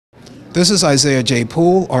This is Isaiah J.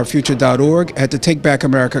 Poole, ourfuture.org, at the Take Back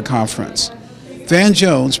America conference. Van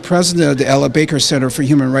Jones, president of the Ella Baker Center for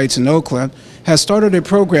Human Rights in Oakland, has started a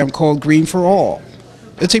program called Green for All.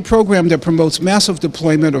 It's a program that promotes massive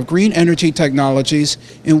deployment of green energy technologies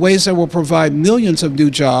in ways that will provide millions of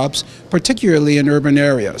new jobs, particularly in urban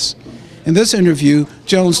areas. In this interview,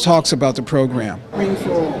 Jones talks about the program. Green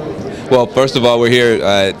for All. Well, first of all, we're here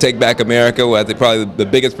at Take Back America. We're at probably the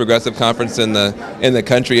biggest progressive conference in the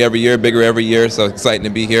country every year, bigger every year, so exciting to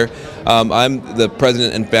be here. I'm the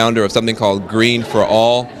president and founder of something called Green for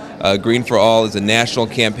All. Green for All is a national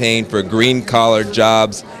campaign for green-collar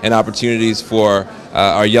jobs and opportunities for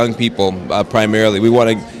our young people primarily. We want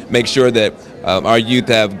to make sure that our youth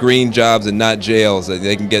have green jobs and not jails, that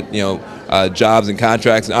they can get jobs and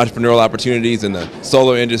contracts and entrepreneurial opportunities in the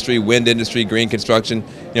solar industry, wind industry, green construction.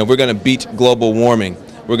 We're going to beat global warming.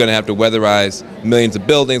 We're going to have to weatherize millions of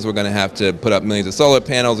buildings. We're going to have to put up millions of solar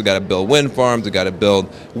panels. We've got to build wind farms. We've got to build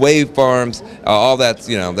wave farms. All that's,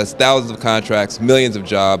 that's thousands of contracts, millions of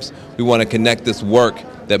jobs. We want to connect this work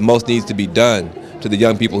that most needs to be done to the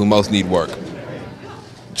young people who most need work.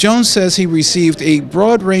 Jones says he received a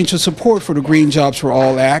broad range of support for the Green Jobs for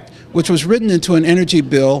All Act, which was written into an energy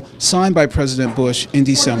bill signed by President Bush in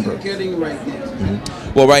December. What are you getting right now?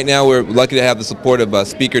 Well, right now we're lucky to have the support of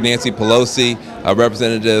Speaker Nancy Pelosi,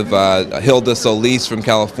 Representative Hilda Solis from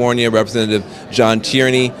California, Representative John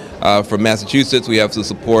Tierney from Massachusetts. We have the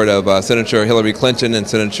support of Senator Hillary Clinton and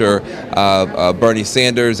Senator Bernie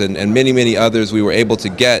Sanders and many, many others. We were able to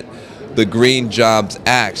get the Green Jobs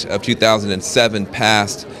Act of 2007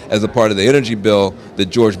 passed as a part of the energy bill that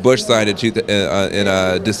George Bush signed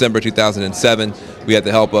in December 2007. We had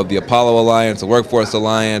the help of the Apollo Alliance, the Workforce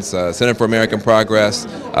Alliance, Center for American Progress,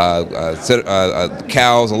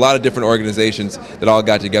 COWS, a lot of different organizations that all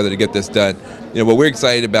got together to get this done. What we're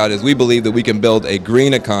excited about is we believe that we can build a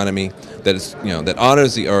green economy that is, that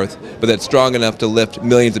honors the earth, but that's strong enough to lift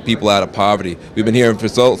millions of people out of poverty. We've been hearing for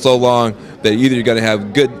so long that either you're going to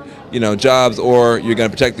have good jobs or you're going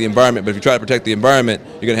to protect the environment. But if you try to protect the environment,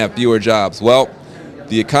 you're going to have fewer jobs. Well,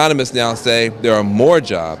 the economists now say there are more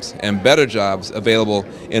jobs and better jobs available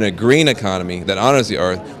in a green economy that honors the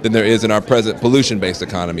earth than there is in our present pollution-based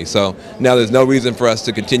economy. So now there's no reason for us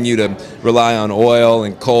to continue to rely on oil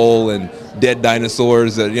and coal and dead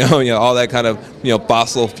dinosaurs, all that kind of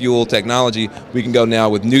fossil fuel technology. We can go now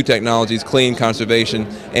with new technologies, clean conservation,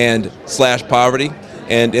 and slash poverty,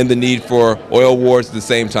 and in the need for oil wars at the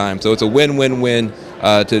same time. So it's a win-win-win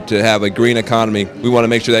to have a green economy. We want to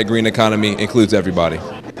make sure that green economy includes everybody.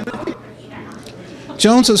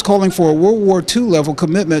 Jones is calling for a World War II level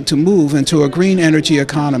commitment to move into a green energy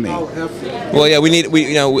economy. Well,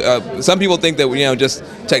 yeah, some people think that just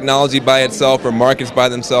technology by itself or markets by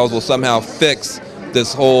themselves will somehow fix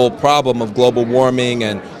this whole problem of global warming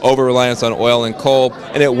and over-reliance on oil and coal,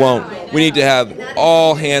 and it won't. We need to have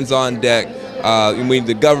all hands on deck. We need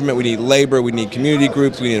the government, we need labor, we need community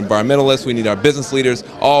groups, we need environmentalists, we need our business leaders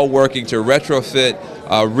all working to retrofit,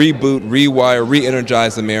 reboot, rewire,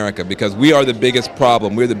 re-energize America, because we are the biggest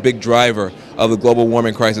problem. We're the big driver of the global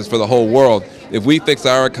warming crisis for the whole world. If we fix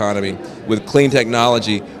our economy with clean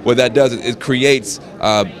technology, what that does is it creates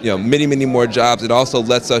many, many more jobs. It also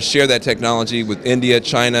lets us share that technology with India,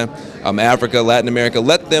 China, Africa, Latin America.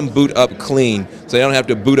 Let them boot up clean, so they don't have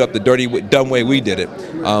to boot up the dirty, dumb way we did it.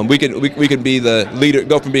 We can be the leader,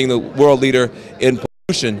 go from being the world leader in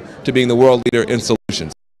pollution to being the world leader in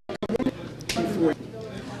solutions.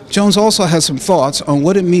 Jones also has some thoughts on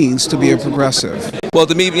what it means to be a progressive. Well,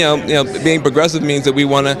 to me, being progressive means that we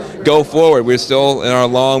want to go forward. We're still in our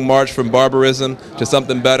long march from barbarism to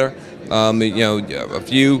something better. A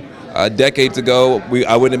few decades ago,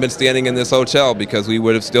 I wouldn't have been standing in this hotel because we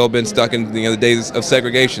would have still been stuck in the days of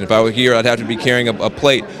segregation. If I were here, I'd have to be carrying a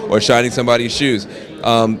plate or shining somebody's shoes.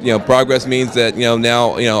 Progress means that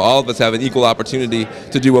now all of us have an equal opportunity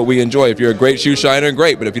to do what we enjoy. If you're a great shoe shiner,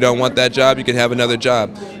 great, but if you don't want that job, you can have another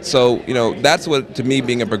job. So that's what, to me,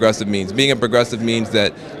 being a progressive means. Being a progressive means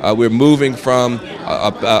that we're moving from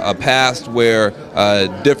a past where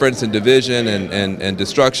difference and division and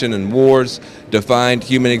destruction and wars defined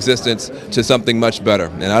human existence to something much better.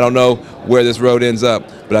 And I don't know where this road ends up,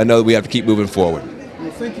 but I know that we have to keep moving forward.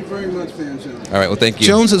 Well, thank you very much, Van Jones. All right, well, thank you.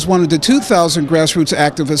 Jones is one of the 2,000 grassroots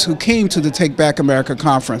activists who came to the Take Back America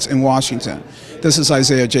conference in Washington. This is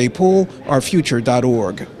Isaiah J. Poole,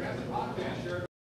 ourfuture.org.